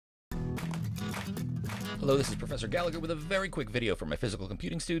Hello, this is Professor Gallagher with a very quick video for my physical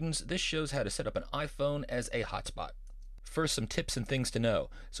computing students. This shows how to set up an iPhone as a hotspot. First, some tips and things to know.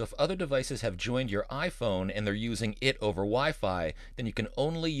 So if other devices have joined your iPhone and they're using it over Wi-Fi, then you can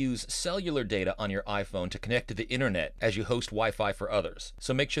only use cellular data on your iPhone to connect to the internet as you host Wi-Fi for others.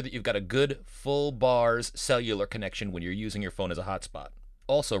 So make sure that you've got a good full bars cellular connection when you're using your phone as a hotspot.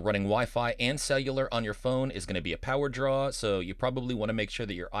 Also, running Wi-Fi and cellular on your phone is going to be a power draw, so you probably want to make sure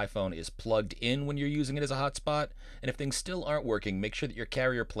that your iPhone is plugged in when you're using it as a hotspot. And if things still aren't working, make sure that your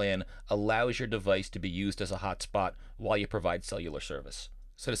carrier plan allows your device to be used as a hotspot while you provide cellular service.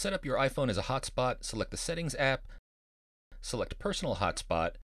 So to set up your iPhone as a hotspot, select the Settings app, select Personal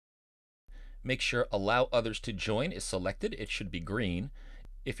Hotspot, make sure Allow Others to Join is selected. It should be green.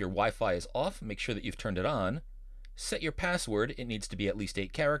 If your Wi-Fi is off, make sure that you've turned it on. Set your password. It needs to be at least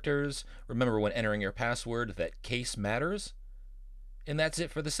 8 characters. Remember when entering your password that case matters. And that's it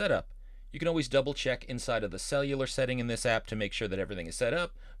for the setup. You can always double check inside of the cellular setting in this app to make sure that everything is set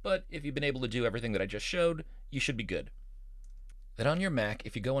up, but if you've been able to do everything that I just showed, you should be good. Then on your Mac,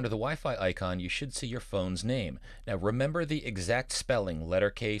 if you go under the Wi-Fi icon, you should see your phone's name. Now remember the exact spelling,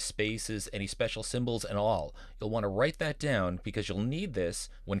 lettercase, spaces, any special symbols, and all. You'll want to write that down because you'll need this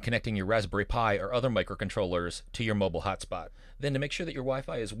when connecting your Raspberry Pi or other microcontrollers to your mobile hotspot. Then to make sure that your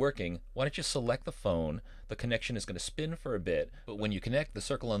Wi-Fi is working, why don't you select the phone? The connection is going to spin for a bit, but when you connect, the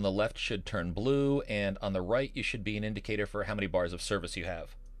circle on the left should turn blue, and on the right you should be an indicator for how many bars of service you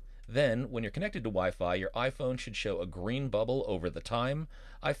have. Then, when you're connected to Wi-Fi, your iPhone should show a green bubble over the time.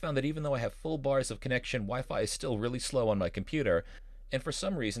 I found that even though I have full bars of connection, Wi-Fi is still really slow on my computer. And for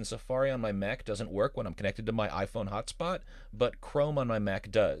some reason, Safari on my Mac doesn't work when I'm connected to my iPhone hotspot, but Chrome on my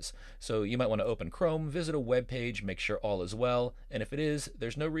Mac does. So you might want to open Chrome, visit a web page, make sure all is well, and if it is,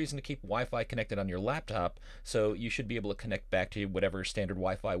 there's no reason to keep Wi-Fi connected on your laptop, so you should be able to connect back to whatever standard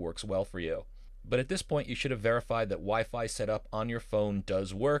Wi-Fi works well for you. But at this point, you should have verified that Wi-Fi setup on your phone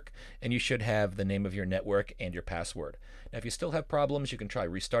does work, and you should have the name of your network and your password. Now, if you still have problems, you can try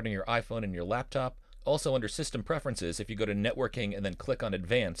restarting your iPhone and your laptop. Also, under System Preferences, if you go to Networking and then click on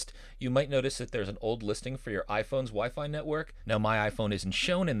Advanced, you might notice that there's an old listing for your iPhone's Wi-Fi network. Now, my iPhone isn't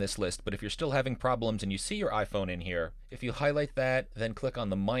shown in this list, but if you're still having problems and you see your iPhone in here, if you highlight that, then click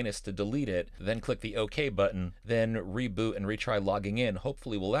on the minus to delete it, then click the OK button, then reboot and retry logging in.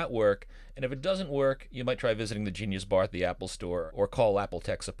 Hopefully will that work, and if it doesn't work, you might try visiting the Genius Bar at the Apple Store or call Apple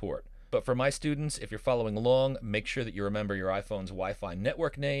Tech Support. But for my students, if you're following along, make sure that you remember your iPhone's Wi-Fi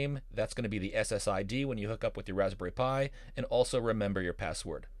network name. That's going to be the SSID when you hook up with your Raspberry Pi, and also remember your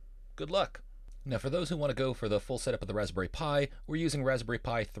password. Good luck! Now for those who want to go for the full setup of the Raspberry Pi, we're using Raspberry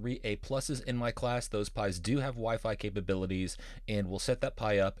Pi 3A Pluses in my class. Those Pis do have Wi-Fi capabilities, and we'll set that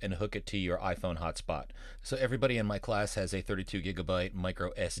Pi up and hook it to your iPhone hotspot. So everybody in my class has a 32GB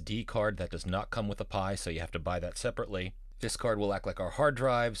micro SD card that does not come with a Pi, so you have to buy that separately. This card will act like our hard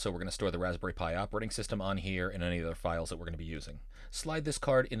drive, so we're going to store the Raspberry Pi operating system on here and any other files that we're going to be using. Slide this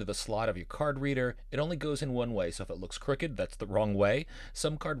card into the slot of your card reader. It only goes in one way, so if it looks crooked, that's the wrong way.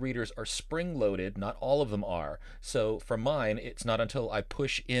 Some card readers are spring-loaded, not all of them are. So for mine, it's not until I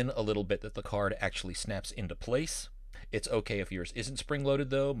push in a little bit that the card actually snaps into place. It's okay if yours isn't spring-loaded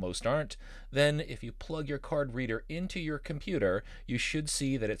though, most aren't. Then if you plug your card reader into your computer, you should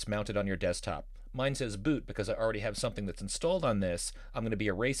see that it's mounted on your desktop. Mine says boot because I already have something that's installed on this. I'm going to be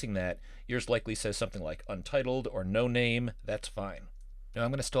erasing that. Yours likely says something like untitled or no name. That's fine. Now I'm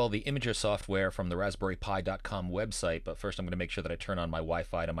going to install the Imager software from the RaspberryPi.com website, but first I'm going to make sure that I turn on my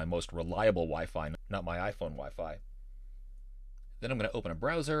Wi-Fi to my most reliable Wi-Fi, not my iPhone Wi-Fi. Then I'm going to open a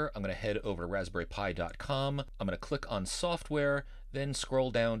browser. I'm going to head over to RaspberryPi.com. I'm going to click on Software, then scroll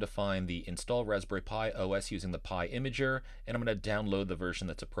down to find the Install Raspberry Pi OS using the Pi Imager, and I'm going to download the version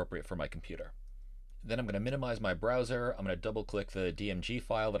that's appropriate for my computer. Then I'm going to minimize my browser. I'm going to double-click the DMG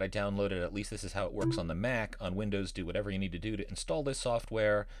file that I downloaded. At least this is how it works on the Mac. On Windows, do whatever you need to do to install this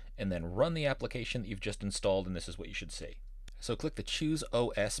software, and then run the application that you've just installed, and this is what you should see. So click the Choose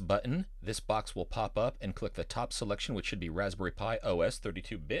OS button. This box will pop up, and click the top selection, which should be Raspberry Pi OS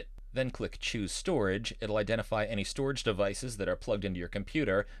 32-bit. Then click Choose Storage. It'll identify any storage devices that are plugged into your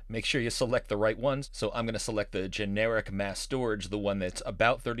computer. Make sure you select the right ones. So I'm going to select the generic mass storage, the one that's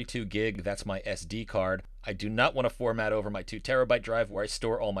about 32 gig. That's my SD card. I do not want to format over my 2TB drive where I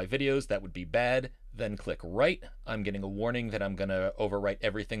store all my videos. That would be bad. Then click Write. I'm getting a warning that I'm going to overwrite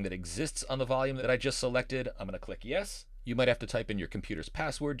everything that exists on the volume that I just selected. I'm going to click Yes. You might have to type in your computer's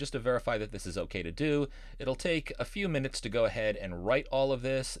password just to verify that this is okay to do. It'll take a few minutes to go ahead and write all of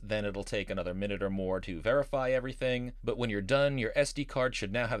this, then it'll take another minute or more to verify everything. But when you're done, your SD card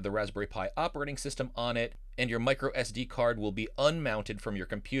should now have the Raspberry Pi operating system on it, and your micro SD card will be unmounted from your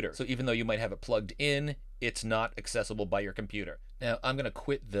computer. So even though you might have it plugged in, it's not accessible by your computer. Now, I'm going to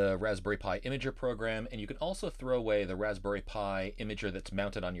quit the Raspberry Pi Imager program, and you can also throw away the Raspberry Pi Imager that's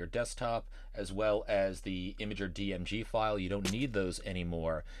mounted on your desktop, as well as the Imager DMG file. You don't need those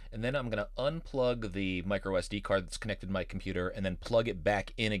anymore. And then I'm going to unplug the micro SD card that's connected to my computer and then plug it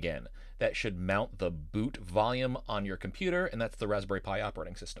back in again. That should mount the boot volume on your computer, and that's the Raspberry Pi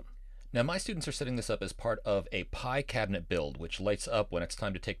operating system. Now, my students are setting this up as part of a Pi cabinet build, which lights up when it's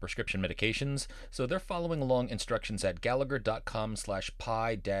time to take prescription medications, so they're following along instructions at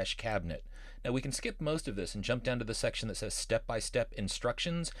gallagher.com/pi-cabinet. Now, we can skip most of this and jump down to the section that says step-by-step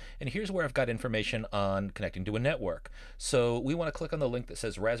instructions, and here's where I've got information on connecting to a network. So we want to click on the link that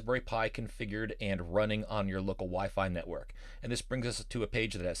says Raspberry Pi configured and running on your local Wi-Fi network. And this brings us to a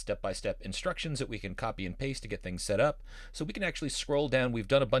page that has step-by-step instructions that we can copy and paste to get things set up. So we can actually scroll down. We've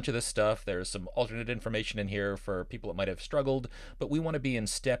done a bunch of this stuff. There's some alternate information in here for people that might have struggled, but we want to be in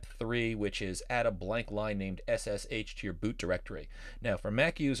step 3, which is add a blank line named SSH to your boot directory. Now, for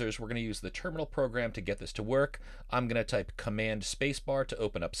Mac users, we're going to use the terminal program to get this to work. I'm going to type Command Spacebar to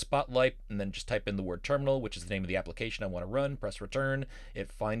open up Spotlight, and then just type in the word terminal, which is the name of the application I want to run. Press return.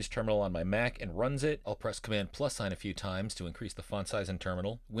 It finds terminal on my Mac and runs it. I'll press Command plus sign a few times to increase the font size in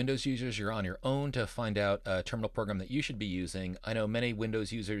terminal. Windows users, you're on your own to find out a terminal program that you should be using. I know many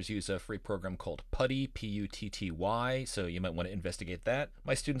Windows users use a free program called Putty, P-U-T-T-Y, so you might want to investigate that.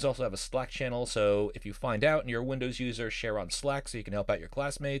 My students also have a Slack channel, so if you find out and you're a Windows user, share on Slack so you can help out your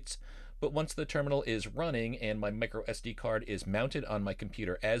classmates. But once the terminal is running and my micro SD card is mounted on my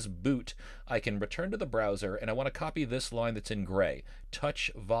computer as boot, I can return to the browser, and I want to copy this line that's in gray,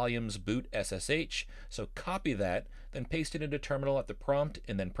 touch volumes boot SSH. So copy that, then paste it into terminal at the prompt,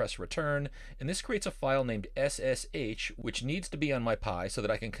 and then press return. And this creates a file named SSH, which needs to be on my Pi so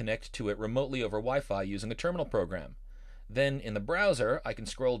that I can connect to it remotely over Wi-Fi using a terminal program. Then in the browser, I can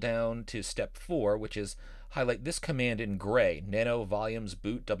scroll down to step 4, which is highlight this command in gray, nano volumes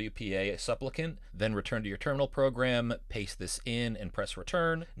boot WPA supplicant, then return to your terminal program, paste this in, and press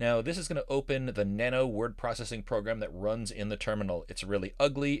return. Now, this is going to open the nano word processing program that runs in the terminal. It's really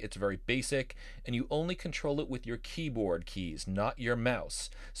ugly, it's very basic, and you only control it with your keyboard keys, not your mouse.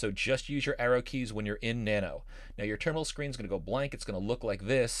 So just use your arrow keys when you're in nano. Now, your terminal screen is going to go blank. It's going to look like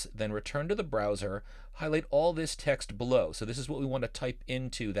this. Then return to the browser, highlight all this text below. So this is what we want to type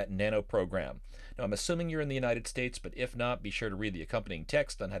into that nano program. Now, I'm assuming you're in the United States, but if not, be sure to read the accompanying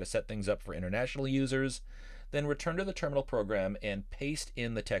text on how to set things up for international users. Then return to the terminal program and paste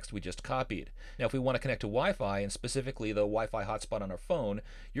in the text we just copied. Now, if we want to connect to Wi-Fi, and specifically the Wi-Fi hotspot on our phone,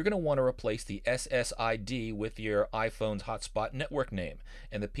 you're going to want to replace the SSID with your iPhone's hotspot network name,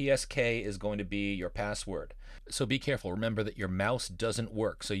 and the PSK is going to be your password. So be careful. Remember that your mouse doesn't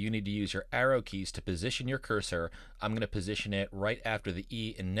work, so you need to use your arrow keys to position your cursor. I'm going to position it right after the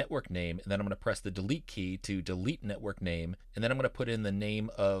E in network name, and then I'm going to press the delete key to delete network name, and then I'm going to put in the name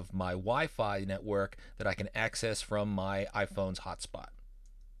of my Wi-Fi network that I can access from my iPhone's hotspot.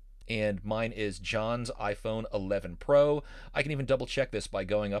 And mine is John's iPhone 11 Pro. I can even double check this by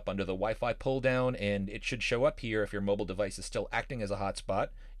going up under the Wi-Fi pull down, and it should show up here if your mobile device is still acting as a hotspot.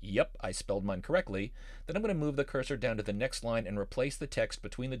 Yep, I spelled mine correctly. Then I'm going to move the cursor down to the next line and replace the text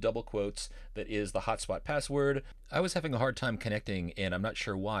between the double quotes that is the hotspot password. I was having a hard time connecting, and I'm not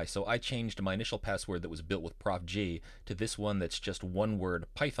sure why, so I changed my initial password that was built with Prof G to this one that's just one word,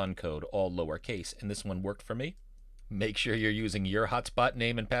 Python code, all lowercase, and this one worked for me. Make sure you're using your hotspot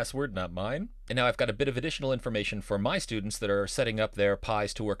name and password, not mine. And now I've got a bit of additional information for my students that are setting up their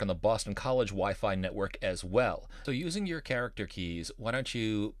Pis to work on the Boston College Wi-Fi network as well. So using your character keys, why don't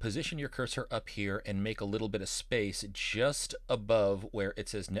you position your cursor up here and make a little bit of space just above where it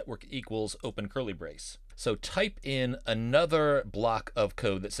says network equals open curly brace. So type in another block of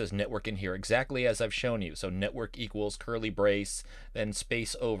code that says network in here, exactly as I've shown you. So network equals curly brace, then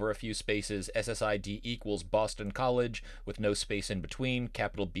space over a few spaces, SSID equals Boston College with no space in between,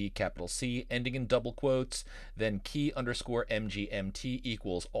 capital B, capital C, ending in double quotes, then key underscore MGMT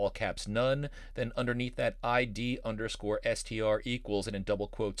equals all caps none, then underneath that ID underscore STR equals, and in double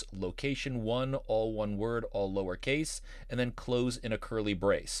quotes, location 1, all one word, all lowercase, and then close in a curly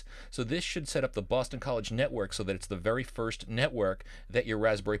brace. So this should set up the Boston College network so that it's the very first network that your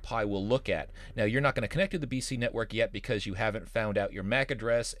Raspberry Pi will look at. Now, you're not going to connect to the BC network yet because you haven't found out your MAC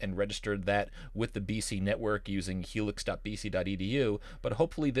address and registered that with the BC network using helix.bc.edu, but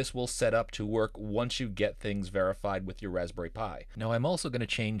hopefully this will set up to work once you get things verified with your Raspberry Pi. Now, I'm also going to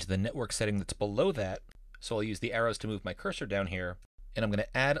change the network setting that's below that, so I'll use the arrows to move my cursor down here. and I'm going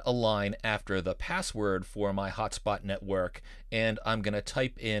to add a line after the password for my hotspot network, and I'm going to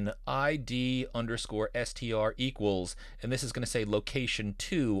type in ID_str equals, and this is going to say location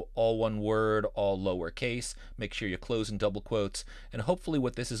 2, all one word, all lowercase. Make sure you close in double quotes, and hopefully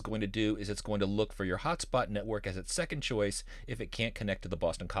what this is going to do is it's going to look for your hotspot network as its second choice if it can't connect to the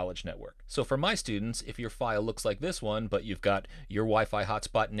Boston College network. So for my students, if your file looks like this one, but you've got your Wi-Fi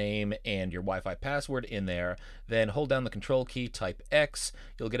hotspot name and your Wi-Fi password in there, then hold down the control key, type X.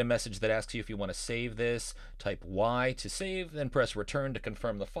 You'll get a message that asks you if you want to save this. Type Y to save, then press return to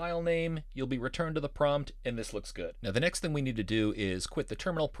confirm the file name. You'll be returned to the prompt, and this looks good. Now the next thing we need to do is quit the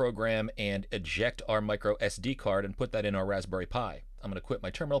terminal program and eject our micro SD card and put that in our Raspberry Pi. I'm going to quit my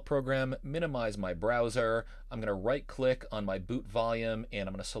terminal program, minimize my browser. I'm going to right click on my boot volume and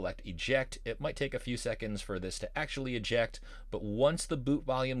I'm going to select eject. It might take a few seconds for this to actually eject, but once the boot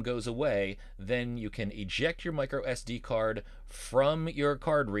volume goes away, then you can eject your micro SD card from your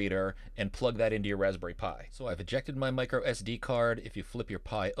card reader and plug that into your Raspberry Pi. So I've ejected my micro SD card. If you flip your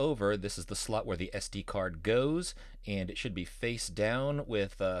Pi over, this is the slot where the SD card goes, and it should be face down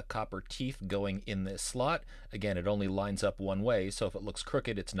with copper teeth going in this slot. Again, it only lines up one way, so if it looks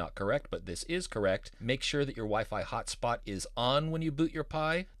crooked, it's not correct, but this is correct. Make sure that your Wi-Fi hotspot is on when you boot your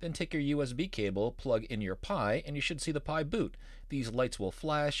Pi, then take your USB cable, plug in your Pi, and you should see the Pi boot. These lights will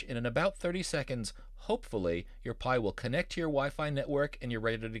flash, and in about 30 seconds, hopefully, your Pi will connect to your Wi-Fi network and you're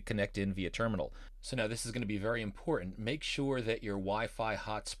ready to connect in via terminal. So now this is going to be very important. Make sure that your Wi-Fi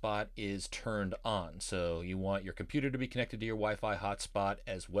hotspot is turned on. So you want your computer to be connected to your Wi-Fi hotspot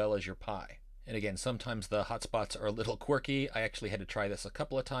as well as your Pi. And again, sometimes the hotspots are a little quirky. I actually had to try this a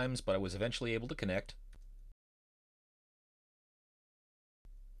couple of times, but I was eventually able to connect.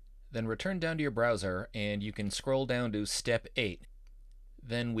 Then return down to your browser and you can scroll down to step 8.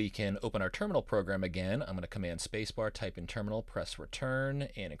 Then we can open our terminal program again. I'm going to command spacebar, type in terminal, press return,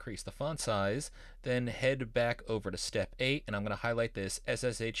 and increase the font size. Then head back over to step 8, and I'm going to highlight this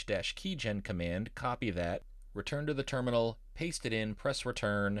SSH-keygen command, copy that, return to the terminal, paste it in, press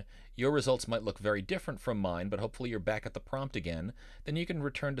return. Your results might look very different from mine, but hopefully you're back at the prompt again. Then you can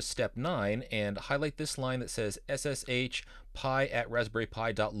return to step 9 and highlight this line that says SSH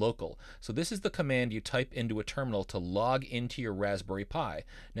pi@raspberrypi.local. So this is the command you type into a terminal to log into your Raspberry Pi.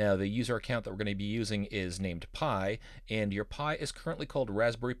 Now the user account that we're going to be using is named Pi, and your Pi is currently called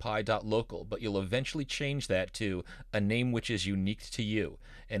raspberrypi.local, but you'll eventually change that to a name which is unique to you.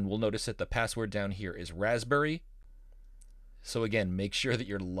 And we'll notice that the password down here is raspberry. So again, make sure that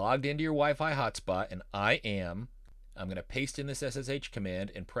you're logged into your Wi-Fi hotspot, and I am. I'm going to paste in this SSH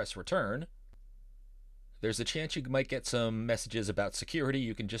command and press return. There's a chance you might get some messages about security.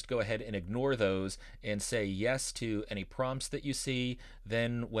 You can just go ahead and ignore those and say yes to any prompts that you see.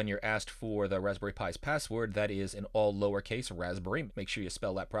 Then when you're asked for the Raspberry Pi's password, that is in all lowercase raspberry. Make sure you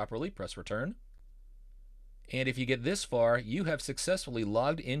spell that properly. Press return. And if you get this far, you have successfully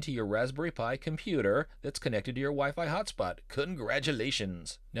logged into your Raspberry Pi computer that's connected to your Wi-Fi hotspot.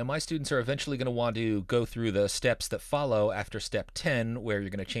 Congratulations! Now my students are eventually going to want to go through the steps that follow after step 10, where you're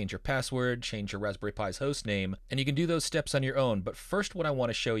going to change your password, change your Raspberry Pi's host name, and you can do those steps on your own. But first what I want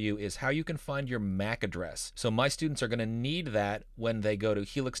to show you is how you can find your MAC address. So my students are going to need that when they go to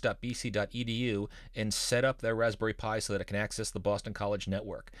helix.bc.edu and set up their Raspberry Pi so that it can access the Boston College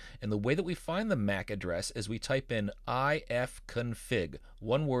network. And the way that we find the MAC address is we type in ifconfig,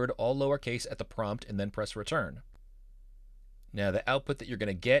 one word, all lowercase at the prompt, and then press return. Now the output that you're going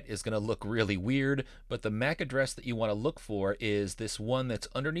to get is going to look really weird, but the MAC address that you want to look for is this one that's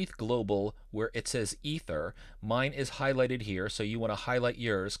underneath global where it says ether. Mine is highlighted here, so you want to highlight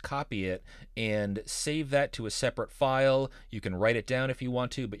yours, copy it, and save that to a separate file. You can write it down if you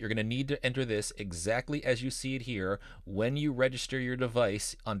want to, but you're going to need to enter this exactly as you see it here when you register your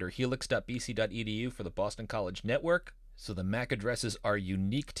device under helix.bc.edu for the Boston College network. So the MAC addresses are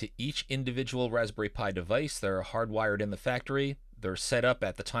unique to each individual Raspberry Pi device. They're hardwired in the factory. They're set up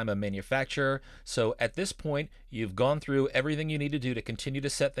at the time of manufacture. So at this point, you've gone through everything you need to do to continue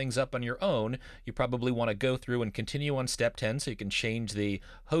to set things up on your own. You probably want to go through and continue on step 10 so you can change the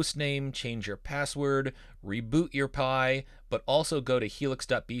host name, change your password, reboot your Pi, but also go to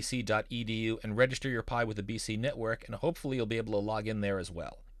helix.bc.edu and register your Pi with the BC network, and hopefully you'll be able to log in there as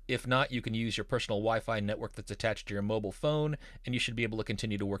well. If not, you can use your personal Wi-Fi network that's attached to your mobile phone, and you should be able to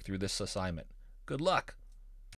continue to work through this assignment. Good luck!